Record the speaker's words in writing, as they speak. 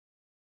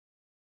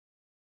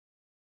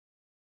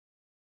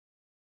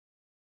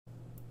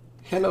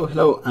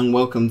Hello, and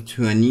welcome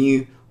to a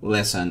new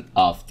lesson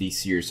of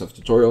this series of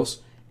tutorials.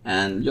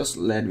 And just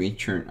let me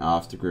turn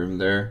off the groom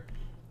there.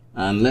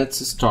 And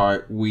let's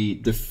start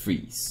with the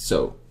freeze.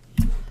 So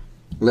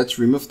let's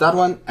remove that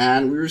one.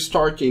 And we're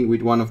starting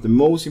with one of the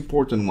most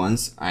important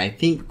ones. I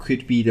think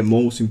could be the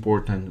most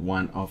important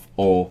one of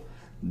all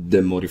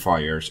the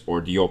modifiers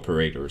or the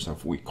operators,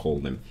 as we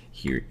call them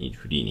here in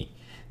Houdini.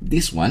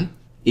 This one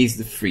is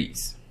the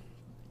freeze.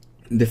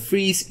 The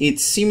freeze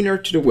is similar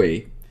to the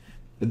wave,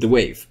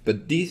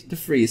 but the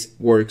freeze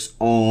works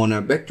on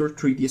a vector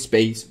 3D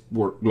space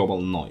or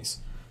global noise.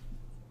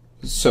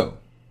 So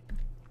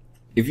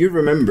if you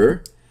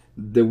remember,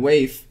 the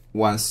wave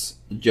was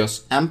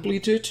just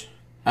amplitude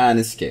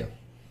and scale,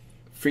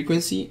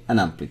 frequency and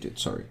amplitude,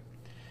 sorry.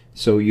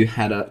 So you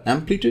had an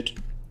amplitude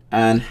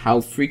and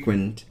how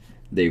frequent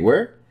they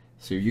were.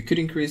 So you could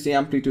increase the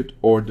amplitude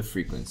or the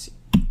frequency.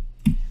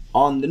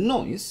 On the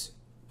noise,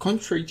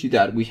 contrary to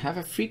that, we have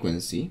a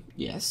frequency,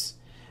 yes,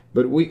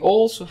 but we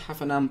also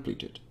have an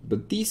amplitude.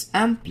 But this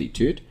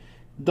amplitude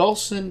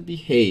doesn't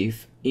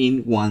behave in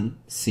one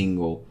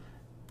single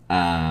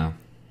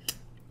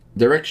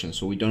direction.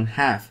 So we don't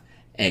have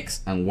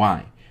X and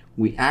Y.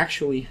 We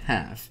actually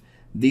have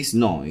this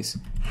noise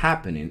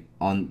happening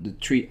on the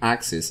three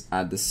axes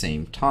at the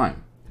same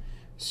time.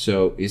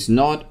 So it's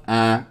not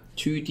a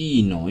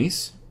 2D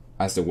noise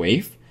as the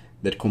wave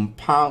that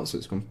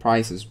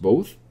comprises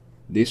both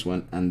this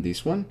one and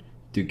this one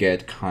to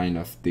get kind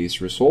of this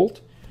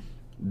result.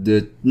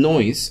 The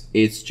noise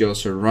is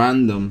just a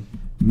random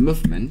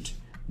movement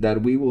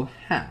that we will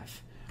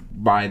have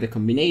by the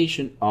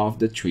combination of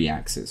the three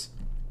axes.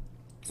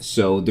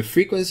 So the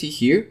frequency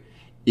here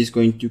is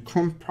going to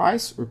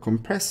comprise or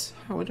compress.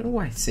 I don't know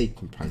why I say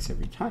comprise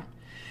every time.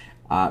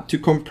 To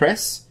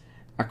compress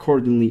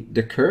accordingly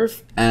the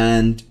curve,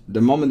 and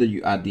the moment that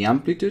you add the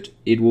amplitude,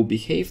 it will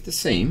behave the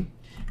same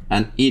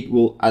and it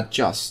will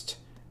adjust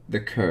the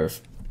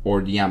curve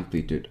or the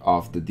amplitude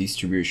of the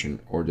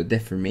distribution or the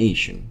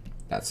deformation.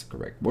 That's the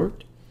correct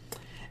word.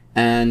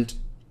 And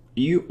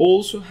you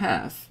also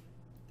have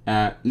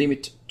a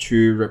limit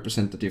to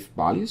representative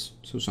values,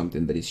 so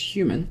something that is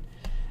human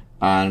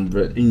and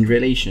in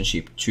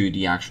relationship to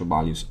the actual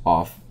values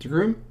of the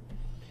groom,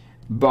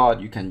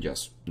 but you can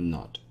just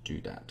not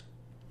do that.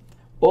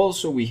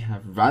 Also, we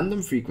have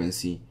random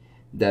frequency,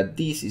 that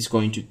this is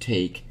going to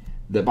take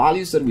the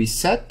values that we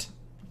set,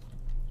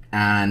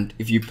 and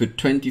if you put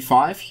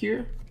 25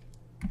 here,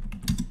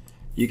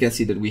 you can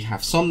see that we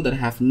have some that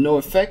have no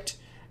effect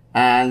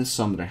and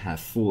some that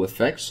have full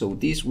effect. So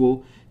this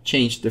will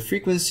change the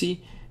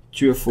frequency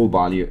to a full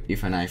value.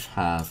 If I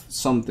have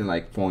something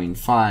like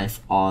 0.5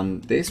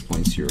 on this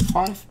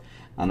 0.05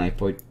 and I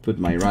put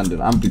my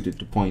random amplitude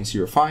to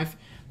 0.05,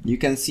 you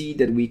can see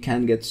that we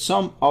can get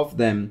some of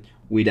them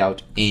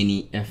without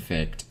any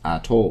effect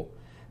at all.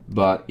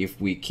 But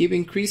if we keep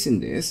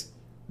increasing this,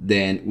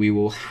 then we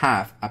will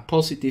have a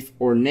positive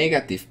or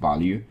negative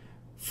value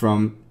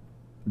from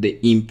the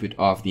input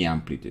of the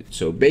amplitude.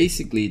 So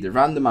basically the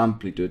random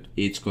amplitude,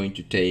 it's going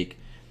to take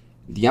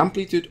the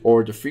amplitude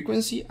or the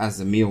frequency as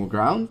the middle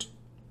ground,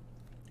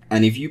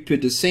 and if you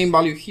put the same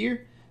value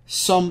here,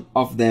 some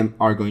of them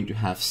are going to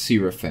have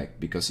zero effect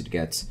because it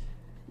gets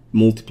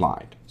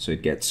multiplied, so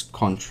it gets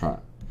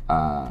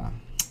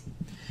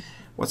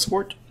what's the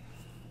word?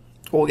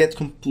 Or gets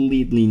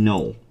completely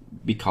null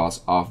because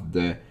of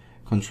the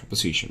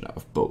contraposition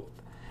of both.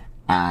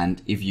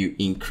 And if you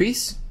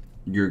increase,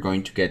 you're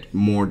going to get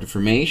more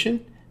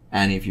deformation,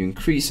 and if you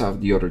increase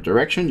of the other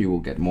direction, you will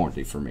get more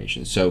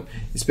deformation. So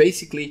it's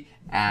basically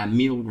a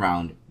middle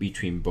ground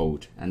between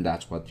both, and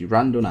that's what the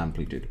random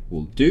amplitude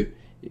will do.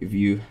 If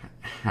you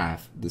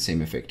have the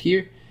same effect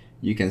here,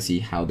 you can see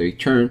how they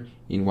turn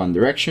in one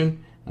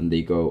direction and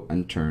they go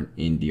and turn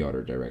in the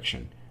other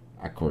direction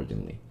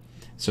accordingly.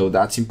 So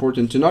that's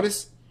important to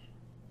notice,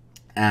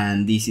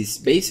 and this is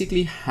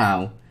basically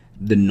how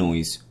the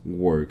noise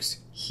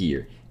works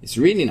here. It's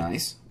really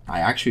nice. I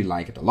actually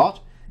like it a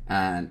lot,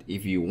 and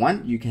if you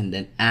want, you can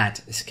then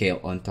add a scale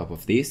on top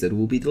of this that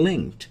will be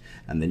linked,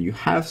 and then you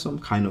have some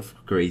kind of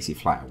crazy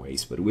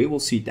flyaways, but we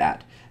will see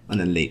that on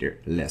a later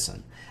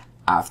lesson.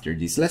 After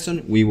this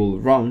lesson, we will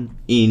run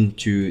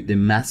into the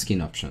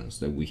masking options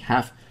that we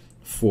have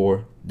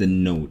for the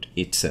node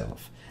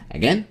itself.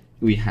 Again,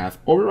 we have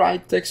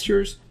override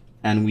textures,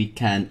 and we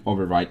can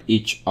override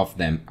each of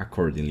them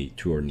accordingly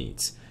to our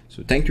needs.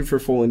 So thank you for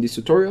following this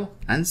tutorial,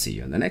 and see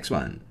you on the next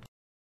one.